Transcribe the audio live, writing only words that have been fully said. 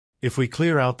If we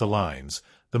clear out the lines,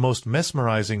 the most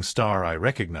mesmerizing star I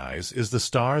recognize is the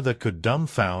star that could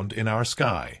dumbfound in our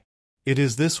sky. It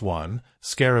is this one,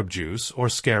 scarab juice or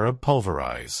scarab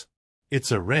pulverize.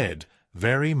 It's a red,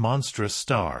 very monstrous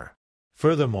star.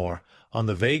 Furthermore, on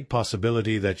the vague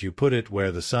possibility that you put it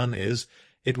where the Sun is,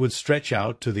 it would stretch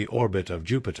out to the orbit of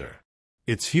Jupiter.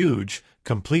 It's huge,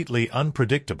 completely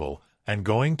unpredictable, and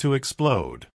going to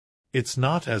explode. It's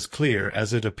not as clear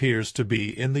as it appears to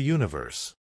be in the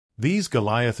universe. These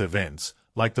Goliath events,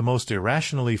 like the most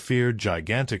irrationally feared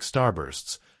gigantic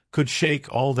starbursts, could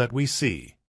shake all that we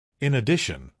see. In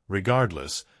addition,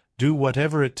 regardless, do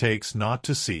whatever it takes not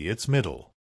to see its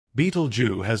middle.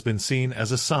 Betelgeuse has been seen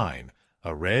as a sign,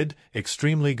 a red,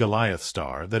 extremely Goliath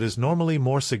star that is normally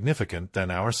more significant than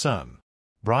our Sun.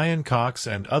 Brian Cox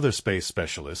and other space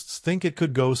specialists think it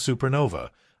could go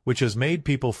supernova, which has made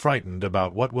people frightened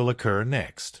about what will occur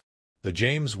next. The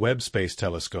James Webb Space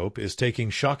Telescope is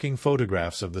taking shocking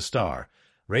photographs of the star,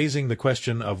 raising the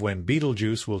question of when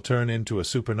Betelgeuse will turn into a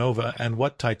supernova and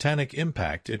what titanic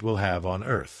impact it will have on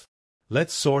Earth.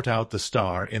 Let's sort out the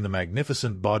star in the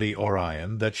magnificent body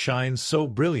Orion that shines so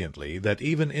brilliantly that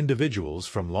even individuals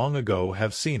from long ago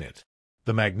have seen it.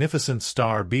 The magnificent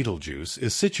star Betelgeuse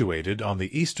is situated on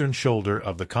the eastern shoulder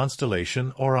of the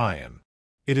constellation Orion.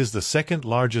 It is the second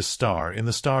largest star in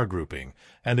the star grouping,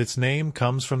 and its name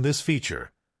comes from this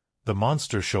feature, the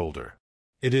monster shoulder.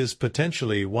 It is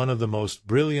potentially one of the most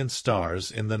brilliant stars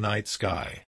in the night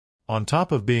sky. On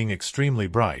top of being extremely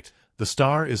bright, the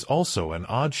star is also an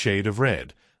odd shade of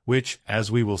red, which,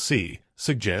 as we will see,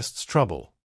 suggests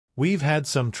trouble. We've had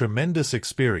some tremendous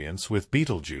experience with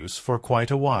Betelgeuse for quite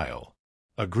a while.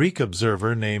 A Greek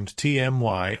observer named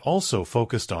TMY also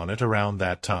focused on it around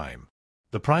that time.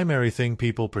 The primary thing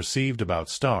people perceived about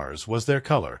stars was their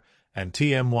color, and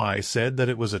TMY said that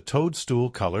it was a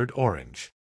toadstool-colored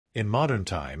orange. In modern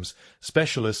times,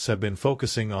 specialists have been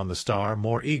focusing on the star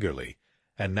more eagerly,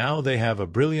 and now they have a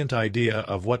brilliant idea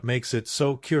of what makes it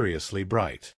so curiously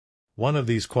bright. One of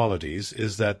these qualities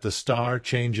is that the star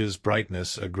changes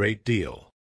brightness a great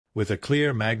deal. With a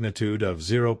clear magnitude of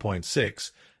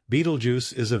 0.6,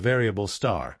 Betelgeuse is a variable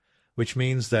star, which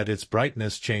means that its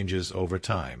brightness changes over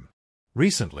time.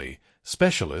 Recently,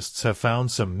 specialists have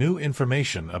found some new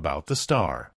information about the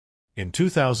star. In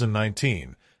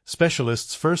 2019,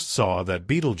 specialists first saw that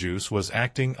Betelgeuse was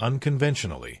acting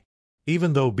unconventionally.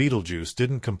 Even though Betelgeuse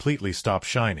didn't completely stop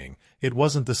shining, it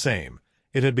wasn't the same.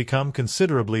 It had become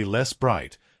considerably less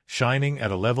bright, shining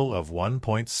at a level of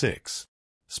 1.6.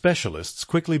 Specialists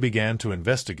quickly began to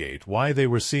investigate why they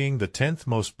were seeing the 10th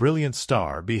most brilliant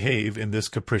star behave in this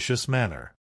capricious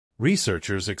manner.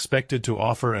 Researchers expected to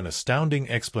offer an astounding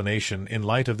explanation in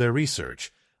light of their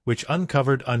research, which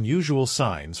uncovered unusual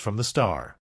signs from the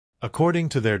star. According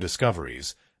to their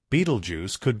discoveries,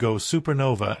 Betelgeuse could go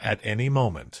supernova at any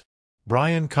moment.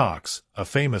 Brian Cox, a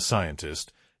famous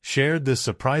scientist, shared this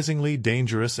surprisingly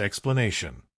dangerous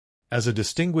explanation. As a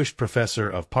distinguished professor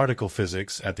of particle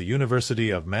physics at the University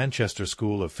of Manchester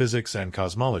School of Physics and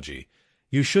Cosmology,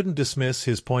 you shouldn't dismiss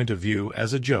his point of view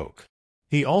as a joke.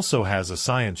 He also has a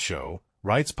science show,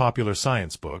 writes popular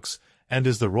science books, and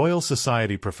is the Royal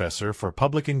Society Professor for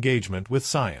Public Engagement with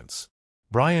Science.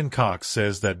 Brian Cox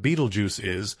says that Betelgeuse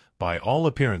is, by all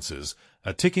appearances,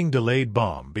 a ticking delayed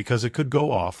bomb because it could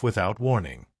go off without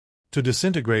warning. To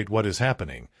disintegrate what is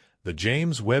happening, the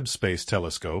James Webb Space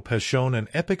Telescope has shown an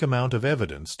epic amount of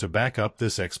evidence to back up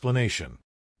this explanation.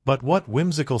 But what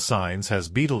whimsical signs has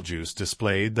Betelgeuse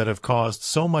displayed that have caused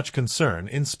so much concern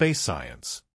in space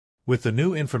science? With the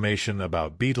new information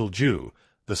about Betelgeuse,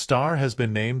 the star has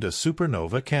been named a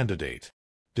supernova candidate.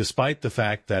 Despite the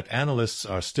fact that analysts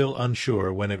are still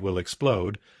unsure when it will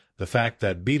explode, the fact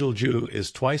that Betelgeuse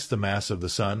is twice the mass of the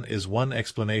Sun is one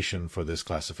explanation for this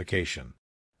classification.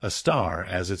 A star,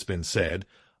 as it's been said,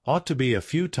 ought to be a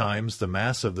few times the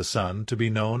mass of the Sun to be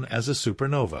known as a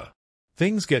supernova.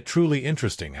 Things get truly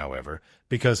interesting, however,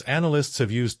 because analysts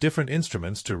have used different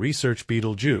instruments to research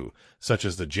Betelgeuse, such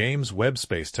as the James Webb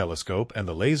Space Telescope and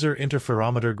the Laser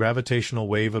Interferometer Gravitational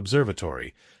Wave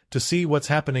Observatory, to see what's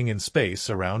happening in space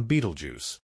around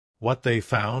Betelgeuse. What they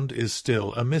found is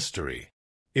still a mystery.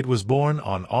 It was born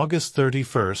on August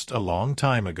 31st a long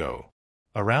time ago.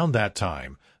 Around that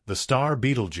time, the star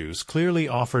Betelgeuse clearly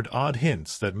offered odd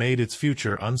hints that made its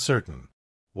future uncertain.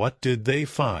 What did they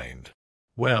find?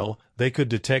 Well, they could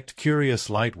detect curious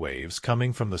light waves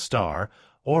coming from the star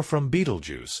or from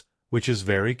Betelgeuse, which is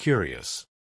very curious.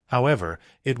 However,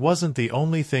 it wasn't the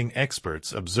only thing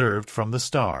experts observed from the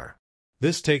star.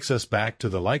 This takes us back to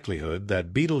the likelihood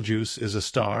that Betelgeuse is a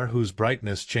star whose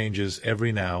brightness changes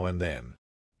every now and then.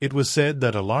 It was said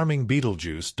that alarming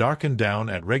Betelgeuse darkened down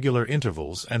at regular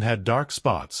intervals and had dark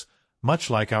spots, much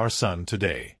like our Sun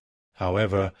today.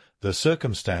 However, the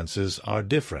circumstances are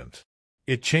different.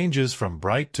 It changes from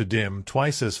bright to dim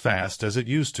twice as fast as it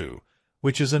used to,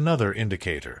 which is another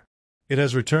indicator. It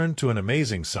has returned to an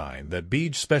amazing sign that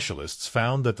Betelgeuse specialists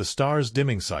found that the star's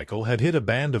dimming cycle had hit a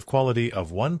band of quality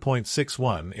of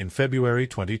 1.61 in February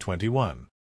 2021.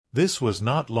 This was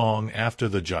not long after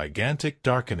the gigantic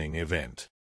darkening event.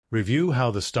 Review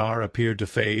how the star appeared to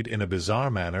fade in a bizarre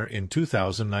manner in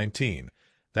 2019.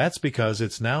 That's because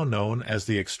it's now known as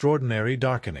the extraordinary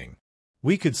darkening.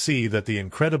 We could see that the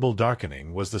incredible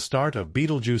darkening was the start of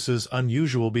Betelgeuse's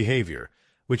unusual behavior,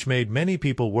 which made many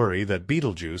people worry that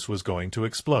Betelgeuse was going to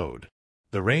explode.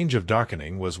 The range of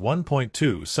darkening was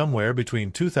 1.2 somewhere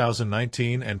between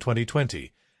 2019 and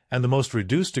 2020, and the most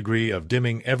reduced degree of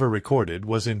dimming ever recorded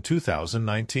was in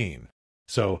 2019.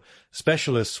 So,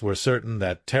 specialists were certain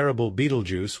that terrible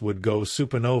Betelgeuse would go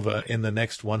supernova in the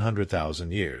next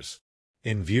 100,000 years.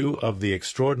 In view of the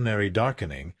extraordinary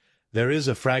darkening, there is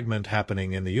a fragment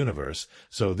happening in the universe,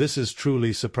 so this is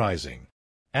truly surprising.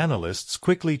 Analysts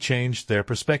quickly changed their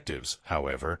perspectives,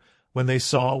 however, when they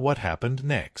saw what happened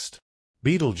next.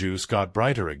 Betelgeuse got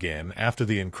brighter again after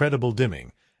the incredible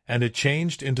dimming, and it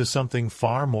changed into something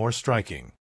far more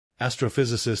striking.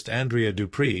 Astrophysicist Andrea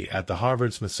Dupree at the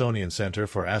Harvard-Smithsonian Center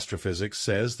for Astrophysics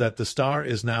says that the star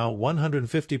is now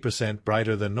 150%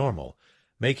 brighter than normal,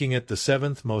 making it the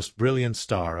seventh most brilliant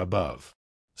star above.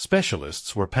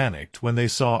 Specialists were panicked when they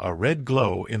saw a red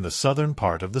glow in the southern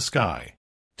part of the sky.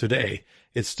 Today,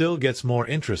 it still gets more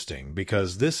interesting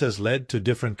because this has led to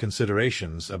different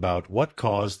considerations about what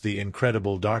caused the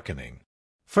incredible darkening.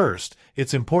 First,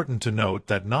 it's important to note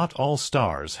that not all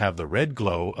stars have the red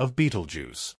glow of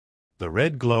Betelgeuse. The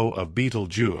red glow of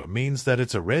Betelgeuse means that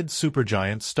it's a red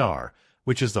supergiant star,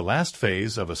 which is the last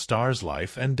phase of a star's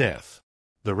life and death.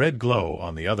 The red glow,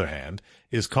 on the other hand,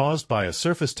 is caused by a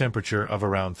surface temperature of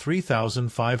around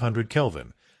 3,500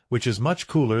 Kelvin, which is much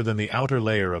cooler than the outer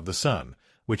layer of the Sun,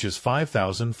 which is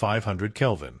 5,500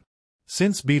 Kelvin.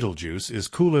 Since Betelgeuse is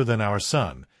cooler than our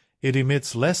Sun, it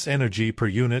emits less energy per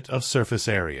unit of surface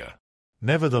area.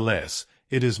 Nevertheless,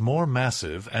 it is more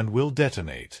massive and will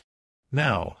detonate.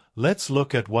 Now, let's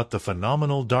look at what the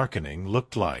phenomenal darkening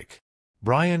looked like.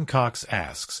 Brian Cox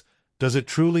asks, does it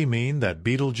truly mean that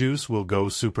Betelgeuse will go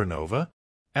supernova?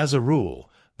 As a rule,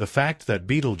 the fact that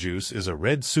Betelgeuse is a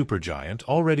red supergiant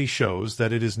already shows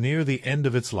that it is near the end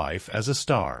of its life as a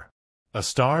star. A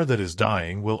star that is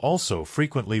dying will also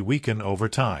frequently weaken over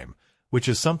time, which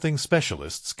is something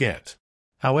specialists get.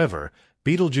 However,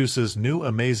 Betelgeuse's new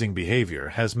amazing behavior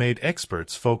has made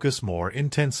experts focus more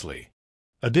intensely.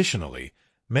 Additionally,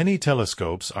 many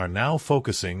telescopes are now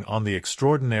focusing on the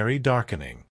extraordinary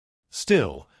darkening.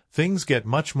 Still, things get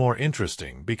much more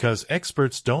interesting because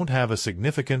experts don't have a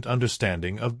significant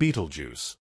understanding of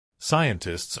Betelgeuse.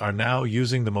 Scientists are now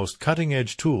using the most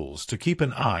cutting-edge tools to keep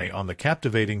an eye on the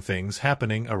captivating things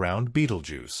happening around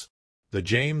Betelgeuse. The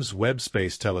James Webb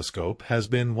Space Telescope has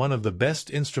been one of the best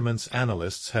instruments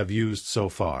analysts have used so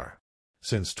far.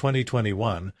 Since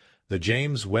 2021, the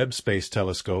James Webb Space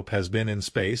Telescope has been in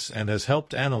space and has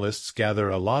helped analysts gather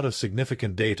a lot of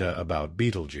significant data about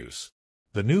Betelgeuse.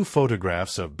 The new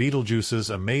photographs of Betelgeuse's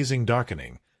amazing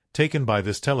darkening, taken by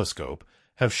this telescope,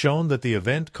 have shown that the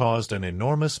event caused an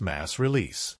enormous mass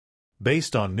release.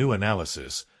 Based on new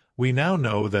analysis, we now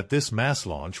know that this mass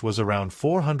launch was around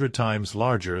 400 times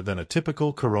larger than a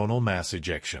typical coronal mass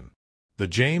ejection. The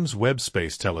James Webb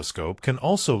Space Telescope can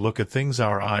also look at things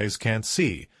our eyes can't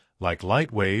see, like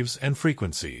light waves and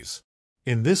frequencies.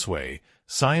 In this way,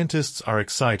 scientists are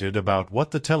excited about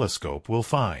what the telescope will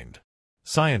find.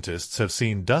 Scientists have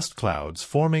seen dust clouds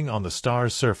forming on the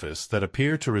star's surface that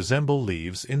appear to resemble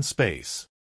leaves in space.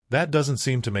 That doesn't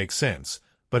seem to make sense,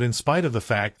 but in spite of the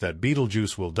fact that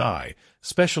Betelgeuse will die,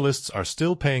 specialists are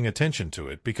still paying attention to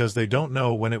it because they don't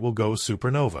know when it will go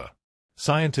supernova.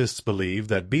 Scientists believe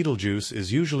that Betelgeuse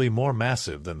is usually more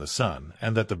massive than the Sun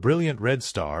and that the brilliant red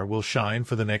star will shine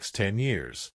for the next 10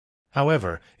 years.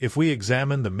 However, if we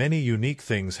examine the many unique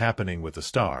things happening with the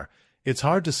star, it's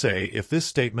hard to say if this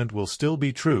statement will still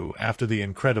be true after the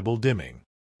incredible dimming.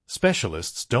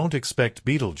 Specialists don't expect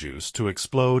Betelgeuse to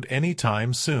explode any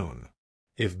time soon.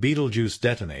 If Betelgeuse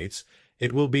detonates,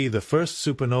 it will be the first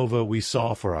supernova we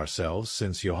saw for ourselves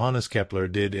since Johannes Kepler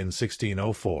did in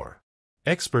 1604.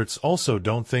 Experts also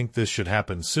don't think this should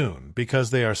happen soon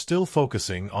because they are still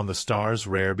focusing on the star's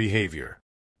rare behavior.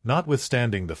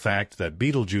 Notwithstanding the fact that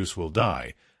Betelgeuse will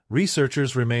die,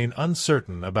 researchers remain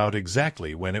uncertain about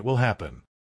exactly when it will happen.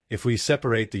 If we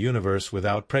separate the universe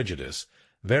without prejudice,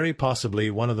 very possibly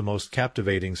one of the most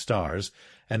captivating stars,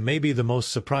 and maybe the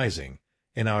most surprising,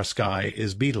 in our sky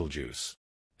is Betelgeuse.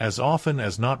 As often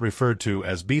as not referred to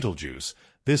as Betelgeuse,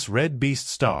 this red beast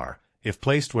star, if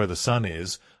placed where the Sun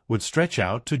is, would stretch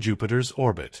out to Jupiter's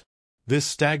orbit. This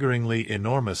staggeringly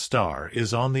enormous star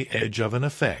is on the edge of an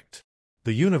effect.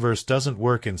 The universe doesn't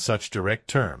work in such direct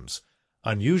terms.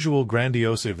 Unusual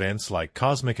grandiose events like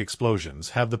cosmic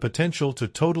explosions have the potential to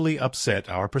totally upset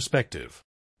our perspective.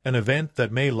 An event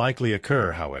that may likely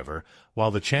occur, however,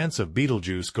 while the chance of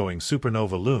Betelgeuse going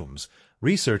supernova looms,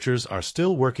 researchers are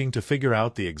still working to figure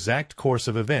out the exact course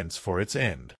of events for its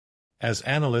end. As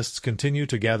analysts continue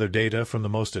to gather data from the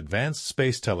most advanced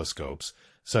space telescopes,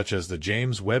 such as the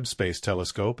James Webb Space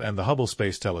Telescope and the Hubble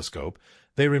Space Telescope,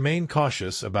 they remain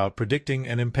cautious about predicting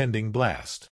an impending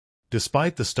blast.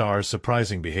 Despite the star's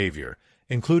surprising behavior,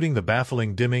 including the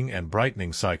baffling dimming and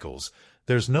brightening cycles,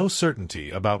 there's no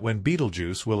certainty about when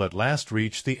Betelgeuse will at last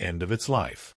reach the end of its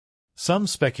life. Some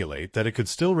speculate that it could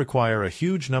still require a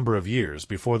huge number of years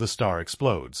before the star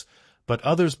explodes, but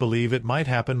others believe it might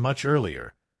happen much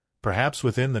earlier, perhaps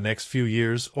within the next few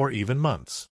years or even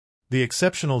months. The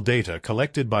exceptional data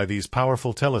collected by these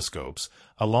powerful telescopes,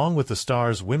 along with the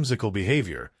star's whimsical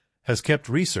behavior, has kept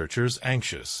researchers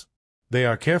anxious. They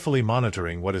are carefully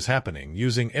monitoring what is happening,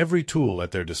 using every tool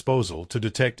at their disposal to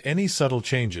detect any subtle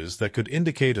changes that could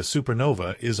indicate a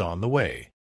supernova is on the way.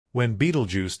 When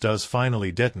Betelgeuse does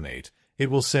finally detonate, it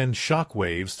will send shock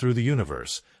waves through the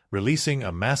universe, releasing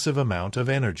a massive amount of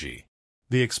energy.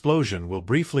 The explosion will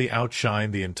briefly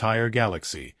outshine the entire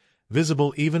galaxy,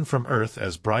 visible even from Earth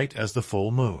as bright as the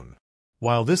full moon.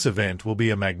 While this event will be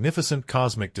a magnificent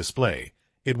cosmic display,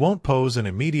 it won't pose an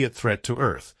immediate threat to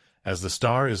Earth, as the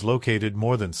star is located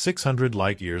more than 600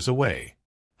 light-years away.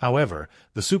 However,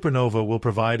 the supernova will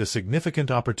provide a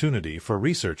significant opportunity for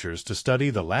researchers to study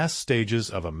the last stages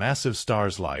of a massive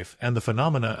star's life and the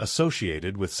phenomena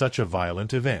associated with such a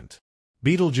violent event.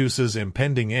 Betelgeuse's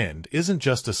impending end isn't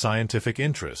just a scientific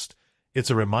interest, it's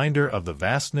a reminder of the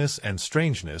vastness and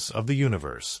strangeness of the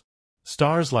universe.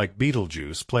 Stars like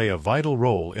Betelgeuse play a vital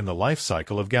role in the life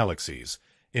cycle of galaxies,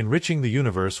 enriching the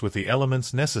universe with the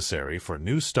elements necessary for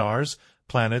new stars,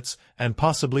 planets, and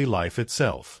possibly life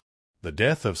itself. The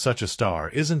death of such a star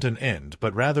isn't an end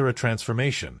but rather a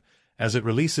transformation, as it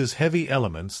releases heavy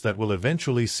elements that will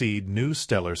eventually seed new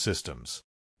stellar systems.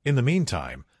 In the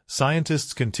meantime,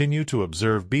 scientists continue to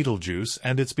observe Betelgeuse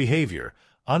and its behavior,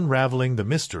 unraveling the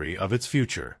mystery of its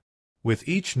future. With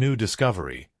each new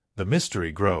discovery, the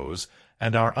mystery grows,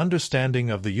 and our understanding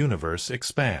of the universe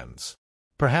expands.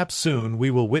 Perhaps soon we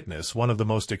will witness one of the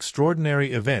most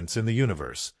extraordinary events in the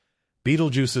universe,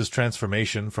 Betelgeuse's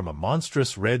transformation from a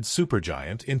monstrous red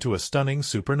supergiant into a stunning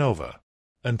supernova.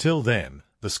 Until then,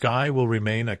 the sky will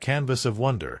remain a canvas of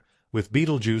wonder, with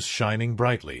Betelgeuse shining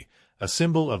brightly, a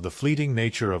symbol of the fleeting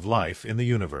nature of life in the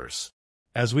universe.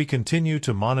 As we continue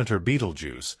to monitor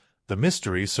Betelgeuse, the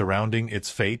mystery surrounding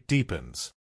its fate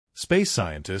deepens. Space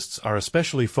scientists are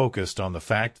especially focused on the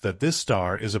fact that this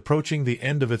star is approaching the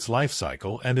end of its life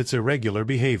cycle and its irregular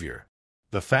behavior.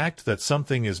 The fact that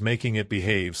something is making it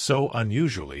behave so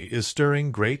unusually is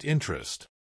stirring great interest.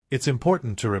 It's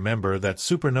important to remember that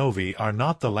supernovae are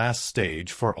not the last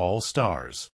stage for all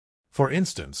stars. For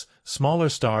instance, smaller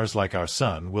stars like our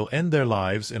Sun will end their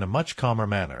lives in a much calmer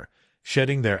manner,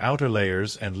 shedding their outer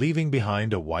layers and leaving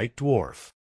behind a white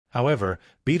dwarf. However,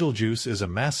 Betelgeuse is a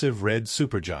massive red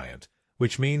supergiant,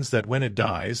 which means that when it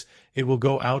dies, it will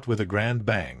go out with a grand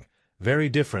bang, very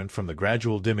different from the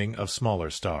gradual dimming of smaller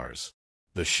stars.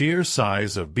 The sheer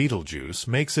size of Betelgeuse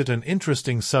makes it an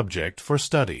interesting subject for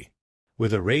study.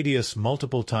 With a radius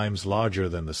multiple times larger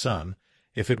than the Sun,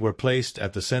 if it were placed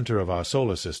at the center of our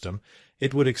solar system,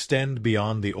 it would extend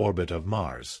beyond the orbit of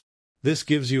Mars. This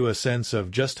gives you a sense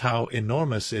of just how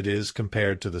enormous it is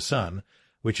compared to the Sun,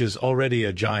 which is already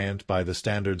a giant by the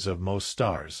standards of most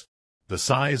stars. The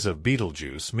size of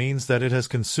Betelgeuse means that it has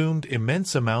consumed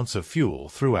immense amounts of fuel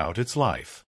throughout its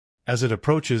life. As it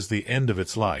approaches the end of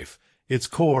its life, its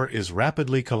core is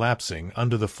rapidly collapsing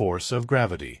under the force of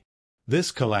gravity.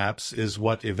 This collapse is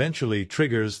what eventually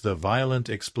triggers the violent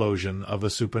explosion of a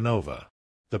supernova.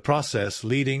 The process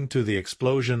leading to the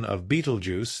explosion of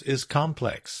Betelgeuse is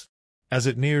complex. As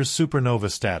it nears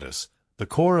supernova status, the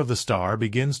core of the star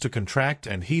begins to contract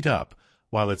and heat up,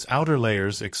 while its outer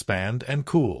layers expand and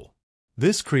cool.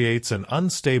 This creates an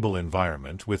unstable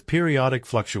environment with periodic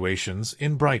fluctuations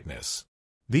in brightness.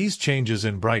 These changes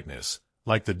in brightness,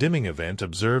 like the dimming event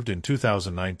observed in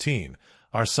 2019,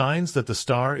 are signs that the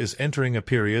star is entering a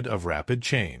period of rapid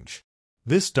change.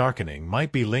 This darkening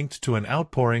might be linked to an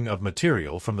outpouring of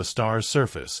material from the star's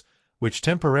surface, which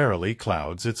temporarily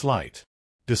clouds its light.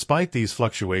 Despite these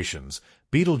fluctuations,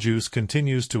 Betelgeuse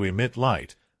continues to emit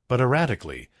light, but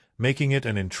erratically, making it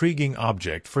an intriguing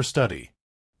object for study.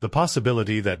 The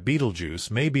possibility that Betelgeuse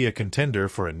may be a contender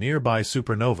for a nearby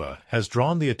supernova has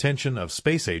drawn the attention of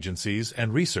space agencies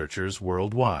and researchers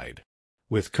worldwide.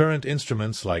 With current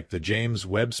instruments like the James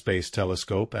Webb Space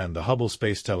Telescope and the Hubble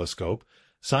Space Telescope,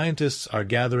 scientists are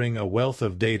gathering a wealth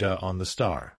of data on the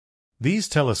star. These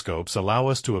telescopes allow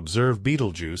us to observe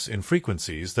Betelgeuse in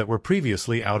frequencies that were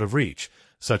previously out of reach,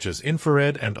 such as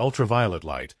infrared and ultraviolet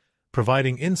light,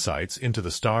 providing insights into the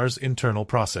star's internal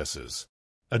processes.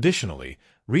 Additionally,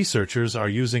 researchers are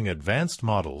using advanced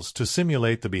models to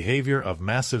simulate the behavior of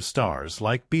massive stars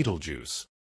like Betelgeuse.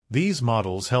 These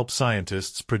models help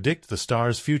scientists predict the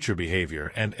star's future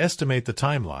behavior and estimate the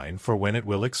timeline for when it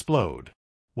will explode.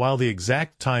 While the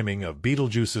exact timing of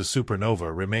Betelgeuse's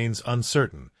supernova remains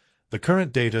uncertain, the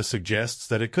current data suggests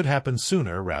that it could happen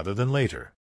sooner rather than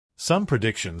later. Some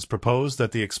predictions propose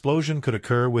that the explosion could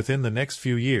occur within the next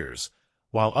few years,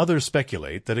 while others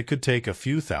speculate that it could take a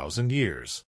few thousand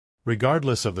years.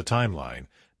 Regardless of the timeline,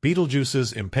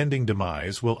 Betelgeuse's impending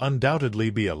demise will undoubtedly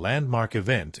be a landmark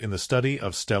event in the study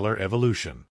of stellar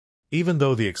evolution. Even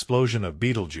though the explosion of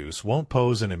Betelgeuse won't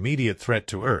pose an immediate threat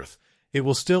to Earth, it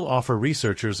will still offer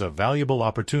researchers a valuable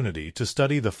opportunity to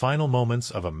study the final moments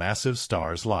of a massive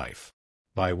star's life.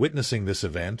 By witnessing this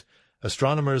event,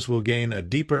 astronomers will gain a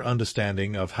deeper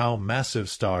understanding of how massive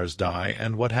stars die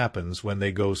and what happens when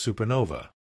they go supernova.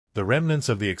 The remnants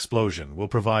of the explosion will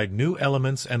provide new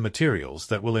elements and materials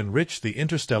that will enrich the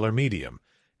interstellar medium,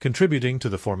 contributing to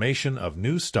the formation of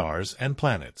new stars and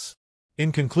planets.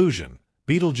 In conclusion,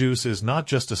 Betelgeuse is not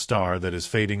just a star that is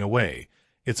fading away,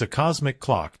 it's a cosmic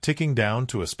clock ticking down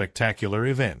to a spectacular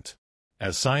event.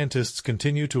 As scientists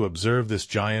continue to observe this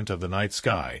giant of the night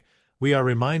sky, we are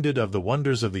reminded of the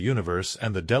wonders of the universe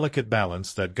and the delicate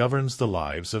balance that governs the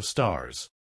lives of stars.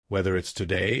 Whether it's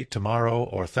today, tomorrow,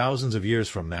 or thousands of years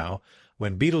from now,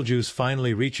 when Betelgeuse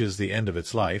finally reaches the end of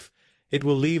its life, it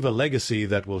will leave a legacy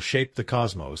that will shape the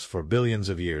cosmos for billions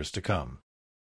of years to come.